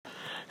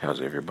How's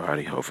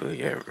everybody?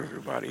 Hopefully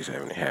everybody's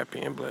having a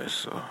happy and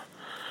blessed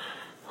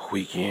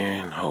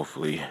weekend.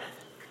 Hopefully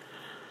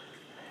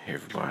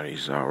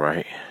everybody's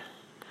alright.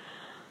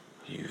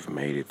 You've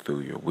made it through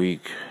your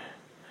week.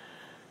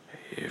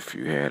 If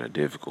you had a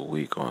difficult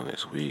week on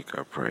this week,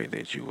 I pray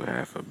that you will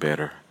have a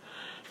better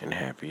and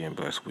happy and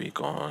blessed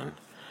week on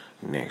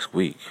next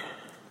week.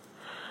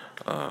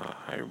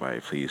 Everybody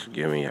please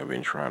forgive me. I've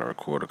been trying to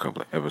record a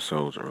couple of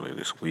episodes earlier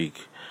this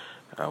week.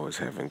 I was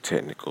having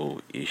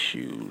technical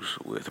issues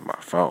with my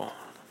phone.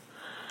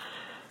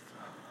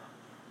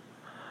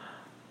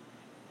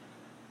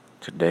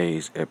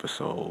 Today's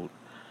episode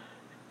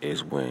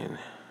is when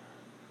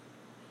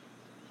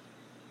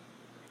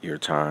your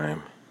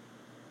time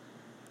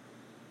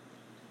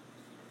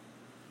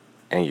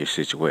and your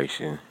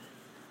situation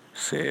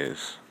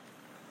says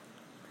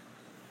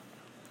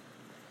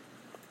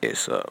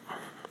it's up.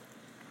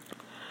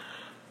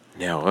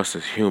 Now, us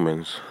as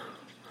humans,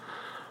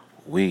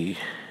 we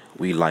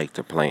like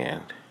to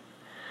plan.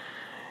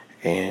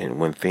 And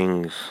when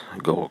things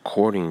go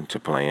according to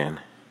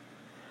plan,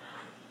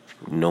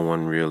 no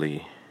one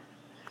really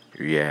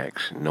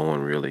reacts. No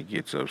one really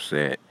gets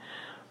upset.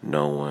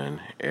 No one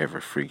ever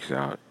freaks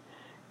out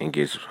and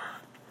gets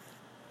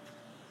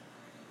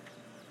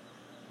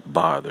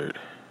bothered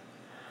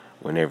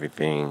when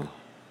everything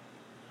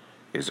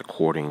is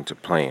according to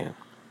plan.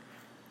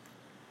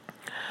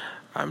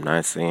 I'm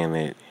not saying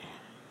that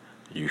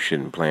you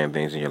shouldn't plan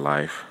things in your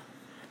life,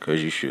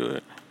 because you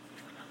should.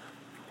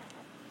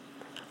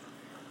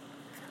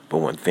 But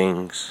when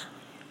things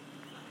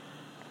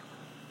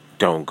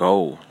don't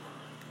go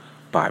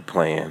by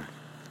plan,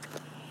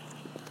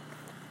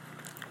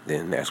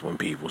 then that's when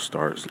people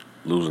start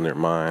losing their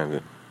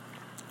mind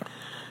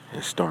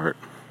and start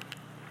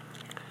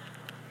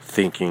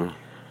thinking,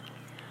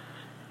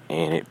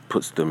 and it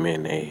puts them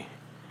in a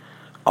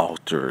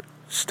altered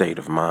state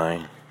of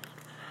mind.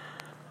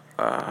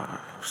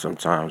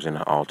 Sometimes in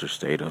an altered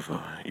state of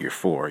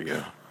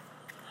euphoria.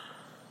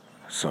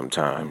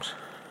 Sometimes.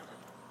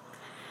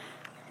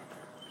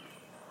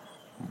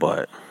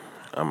 But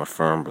I'm a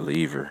firm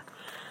believer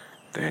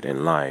that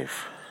in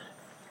life,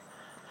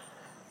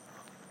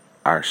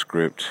 our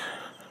script,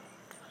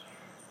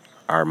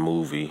 our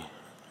movie,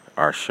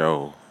 our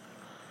show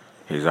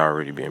has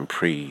already been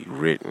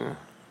pre-written.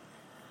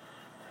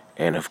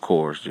 And of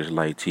course, just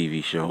like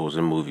TV shows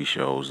and movie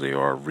shows,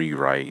 there are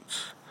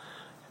rewrites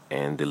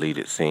and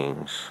deleted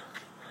scenes.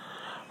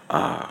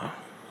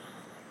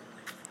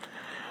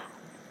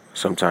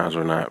 Sometimes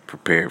we're not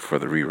prepared for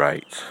the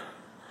rewrites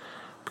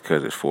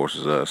because it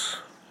forces us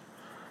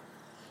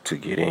to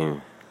get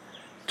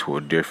into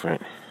a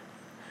different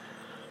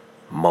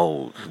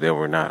mode that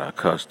we're not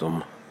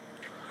accustomed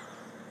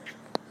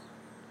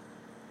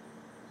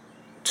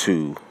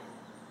to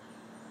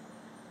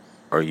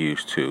or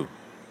used to.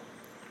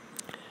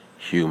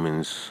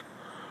 Humans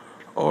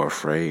are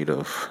afraid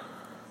of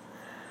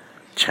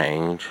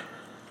change.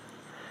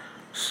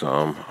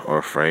 Some are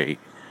afraid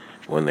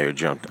when they're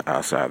jumped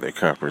outside their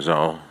comfort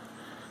zone.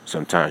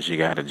 Sometimes you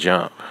gotta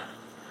jump.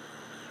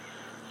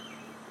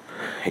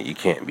 You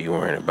can't be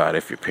worrying about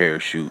if your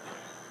parachute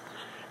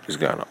is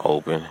gonna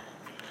open.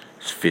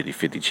 It's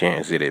 50-50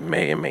 chance that it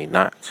may and may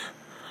not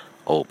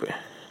open.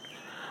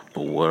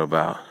 But what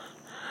about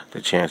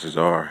the chances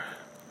are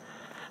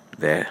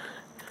that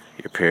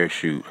your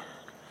parachute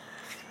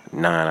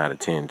 9 out of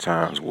 10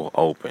 times will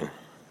open?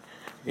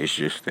 It's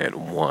just that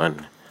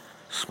one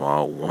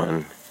small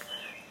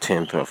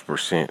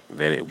 1/10%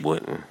 that it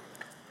wouldn't.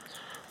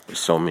 There's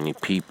so many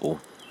people,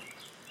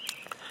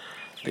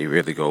 they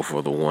really go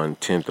for the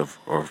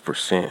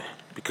 1/10%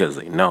 because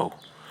they know,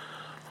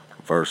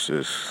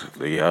 versus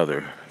the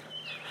other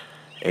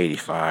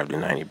 85 to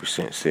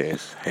 90%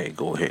 says, hey,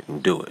 go ahead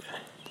and do it.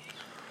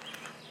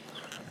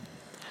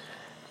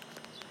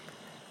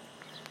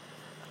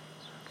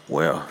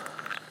 Well,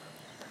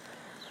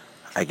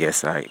 I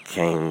guess I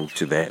came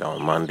to that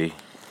on Monday.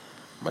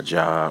 My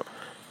job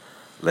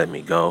let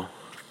me go.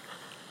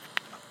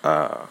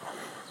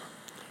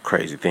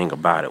 Crazy thing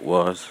about it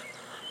was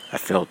I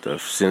felt a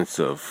sense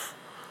of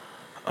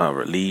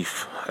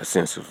relief, a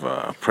sense of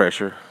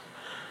pressure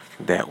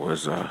that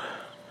was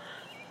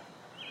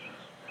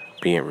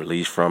being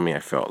released from me. I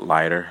felt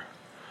lighter.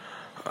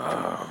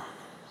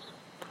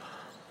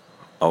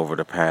 Over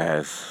the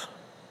past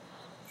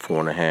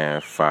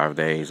 4.5, 5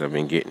 days, I've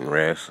been getting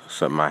rest,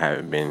 something I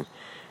haven't been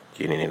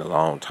getting in a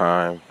long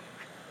time.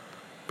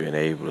 Been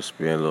able to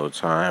spend a little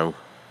time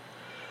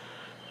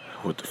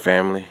with the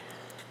family,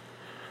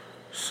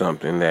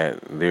 something that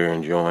they're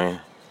enjoying.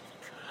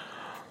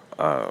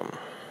 I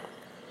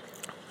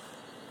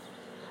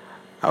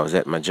was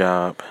at my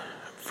job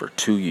for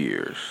 2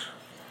 years.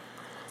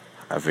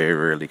 I very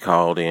rarely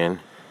called in.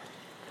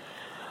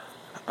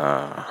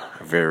 I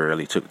very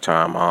rarely took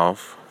time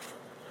off.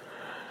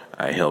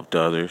 I helped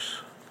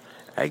others.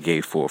 I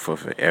gave forth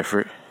of an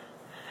effort.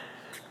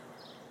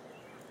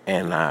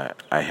 And I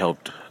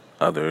helped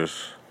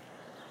others.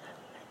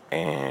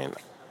 And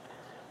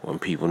when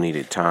people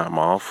needed time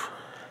off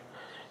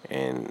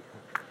and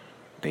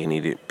they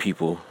needed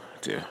people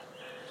to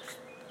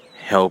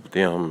help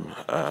them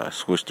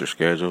switch their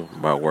schedule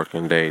by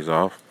working days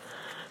off,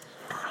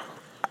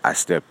 I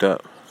stepped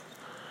up.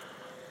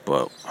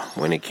 But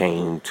when it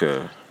came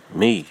to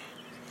me,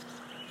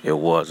 it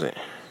wasn't.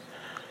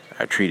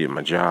 I treated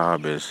my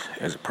job as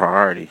a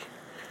priority,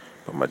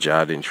 but my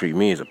job didn't treat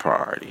me as a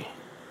priority.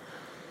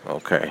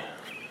 Okay.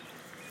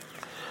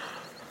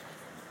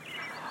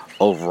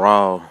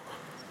 Overall,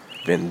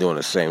 been doing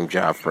the same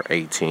job for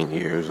 18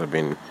 years. I've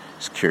been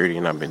security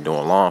and I've been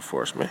doing law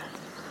enforcement.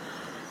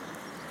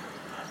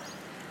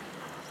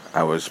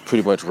 I was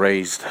pretty much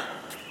raised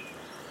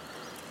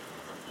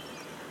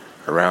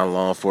around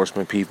law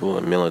enforcement people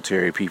and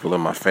military people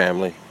in my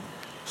family,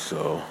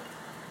 so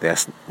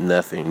that's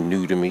nothing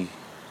new to me.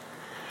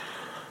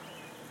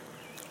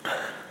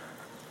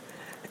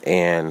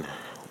 And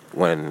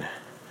when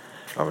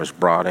I was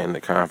brought in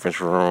the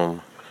conference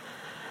room,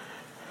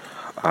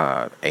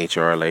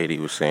 HR lady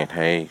was saying,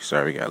 "Hey,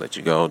 sorry, we gotta let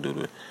you go due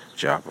to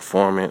job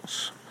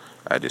performance."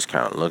 I just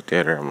kind of looked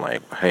at her. I'm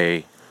like,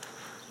 "Hey,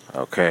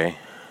 okay."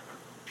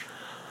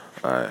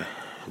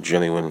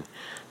 Generally, when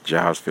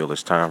jobs feel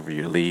it's time for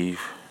you to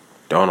leave,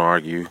 don't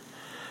argue,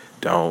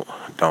 don't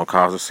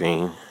cause a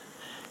scene.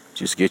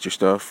 Just get your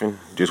stuff and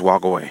just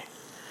walk away.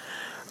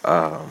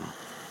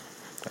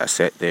 I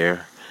sat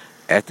there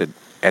at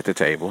the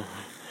table,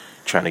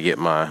 trying to get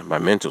my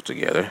mental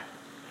together,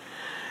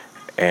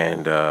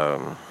 and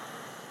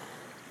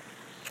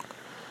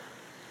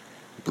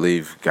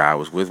believe God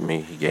was with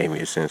me. He gave me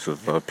a sense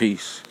of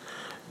peace.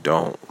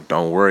 Don't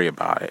worry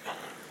about it.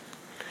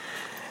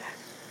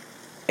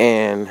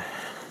 And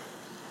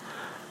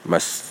my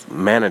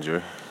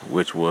manager,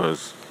 which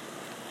was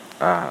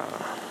a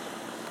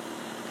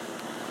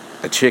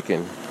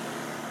chicken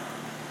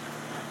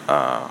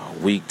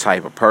weak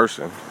type of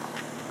person,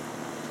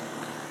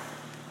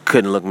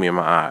 couldn't look me in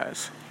my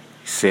eyes.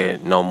 He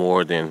said no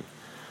more than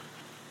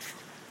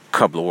a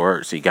couple of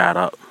words. He got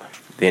up,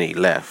 then he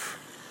left.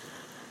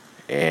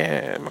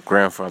 And my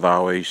grandfather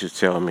always used to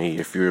tell me,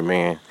 if you're a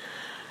man,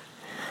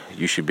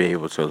 you should be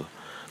able to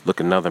look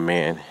another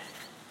man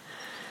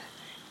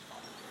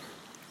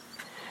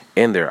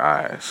in their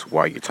eyes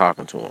while you're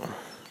talking to them.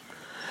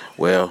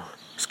 Well,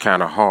 it's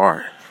kind of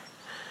hard.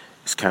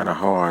 It's kind of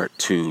hard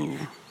to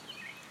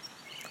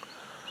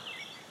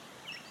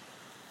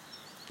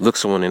look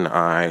someone in the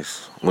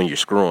eyes when you're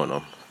screwing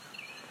them.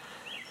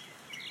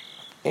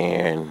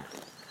 And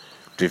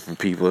different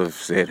people have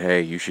said,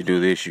 "Hey, you should do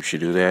this, you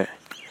should do that."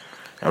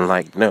 I'm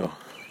like, no.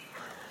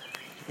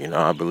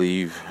 I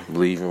believe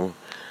in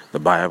the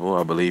Bible.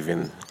 I believe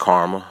in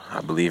karma.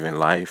 I believe in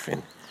life.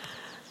 And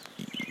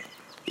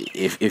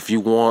if you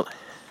want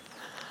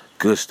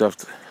good stuff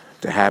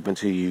to happen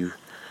to you,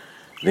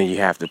 then you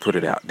have to put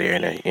it out there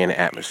in the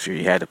atmosphere.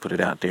 You had to put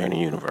it out there in the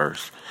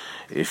universe.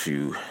 If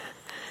you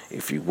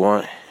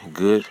want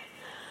good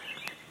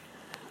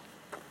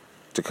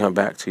to come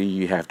back to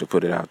you, you have to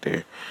put it out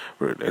there.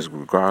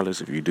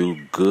 Regardless if you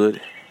do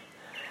good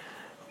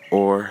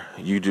or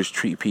you just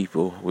treat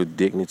people with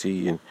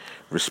dignity and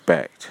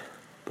respect.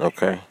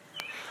 Okay?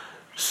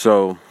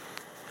 So,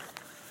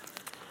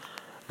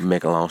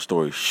 make a long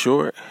story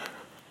short,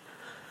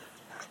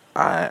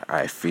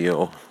 I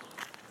feel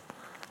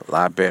a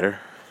lot better.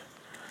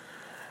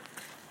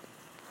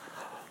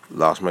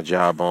 Lost my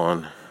job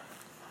on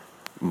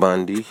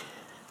Monday,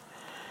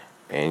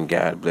 and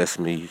God blessed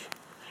me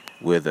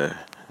with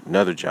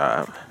another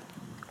job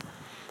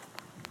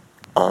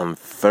on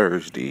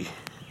Thursday.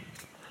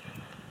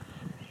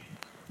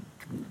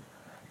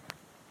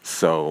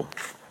 So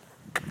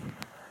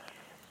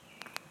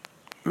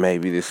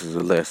maybe this is a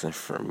lesson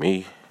for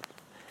me.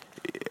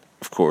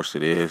 Of course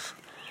it is,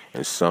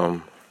 and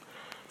some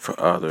for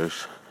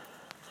others.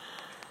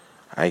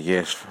 I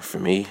guess for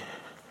me,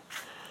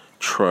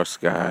 trust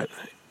God,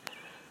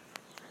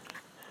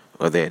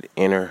 or that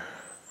inner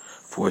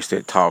voice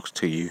that talks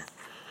to you.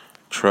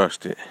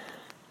 Trust it.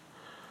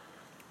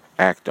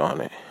 Act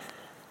on it.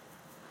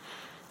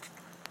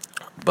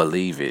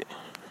 Believe it.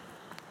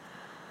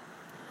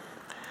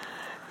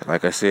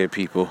 Like I said,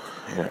 people,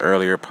 in an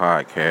earlier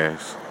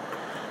podcast,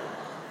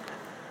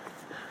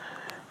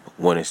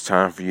 when it's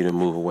time for you to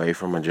move away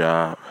from a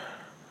job,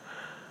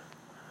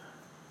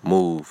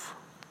 move.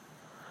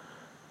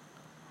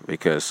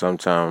 Because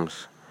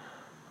sometimes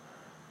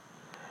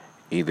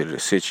either the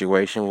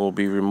situation will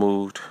be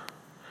removed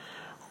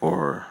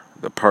or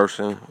the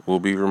person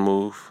will be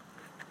removed,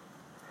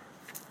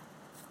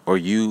 or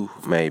you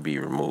may be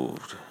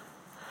removed.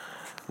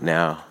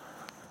 Now,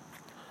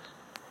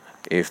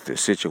 if the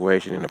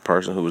situation and the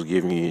person who was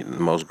giving you the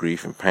most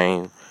grief and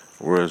pain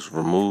was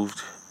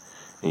removed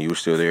and you were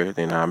still there,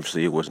 then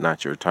obviously it was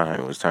not your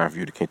time. It was time for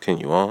you to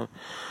continue on.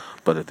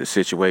 But if the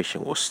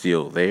situation was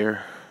still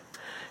there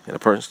and the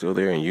person's still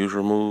there and you was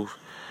removed,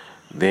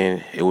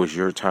 then it was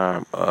your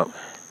time up.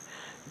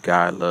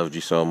 God loved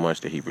you so much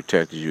that He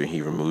protected you and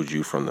He removed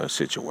you from the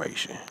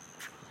situation.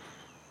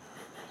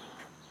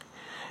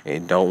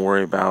 And don't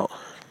worry about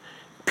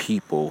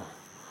people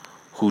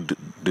who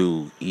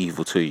do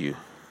evil to you.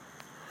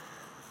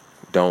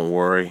 Don't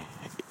worry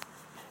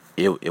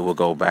it will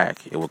go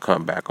back. It will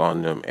come back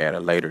on them at a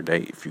later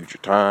date, future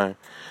time.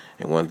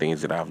 And one of the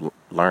things that I've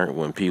learned,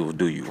 when people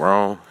do you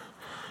wrong,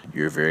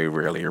 you're very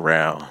rarely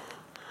around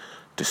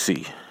to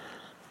see.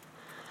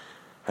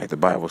 Like the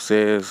Bible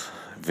says,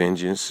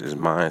 vengeance is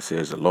mine,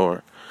 says the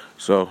Lord.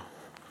 So,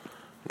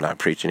 I'm not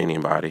preaching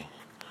anybody,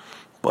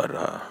 but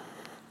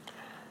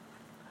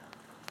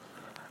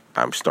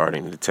I'm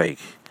starting to take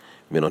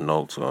mental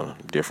notes on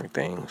different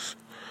things.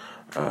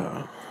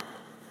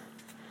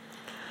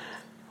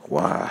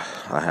 Why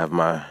I have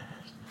my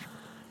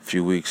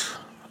few weeks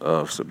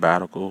of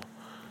sabbatical,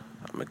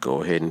 I'm going to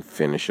go ahead and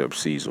finish up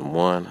season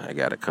 1. I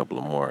got a couple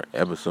of more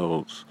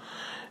episodes.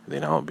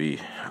 Then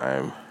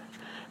I'm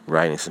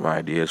writing some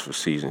ideas for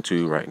season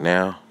 2 right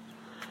now.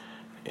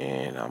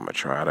 And I'm going to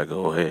try to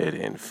go ahead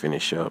and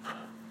finish up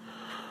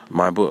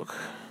my book.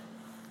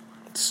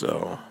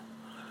 So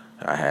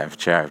I have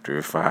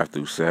chapter 5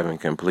 through 7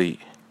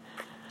 complete,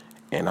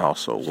 and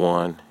also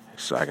 1.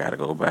 So I got to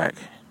go back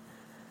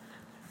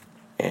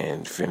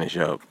and finish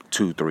up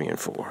 2, 3, and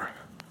 4.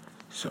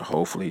 So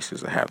hopefully,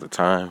 since I have the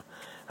time,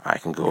 I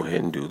can go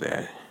ahead and do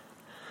that.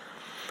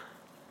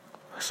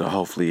 So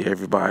hopefully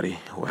everybody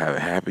will have a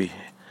happy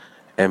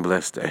and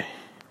blessed day.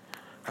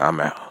 I'm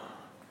out.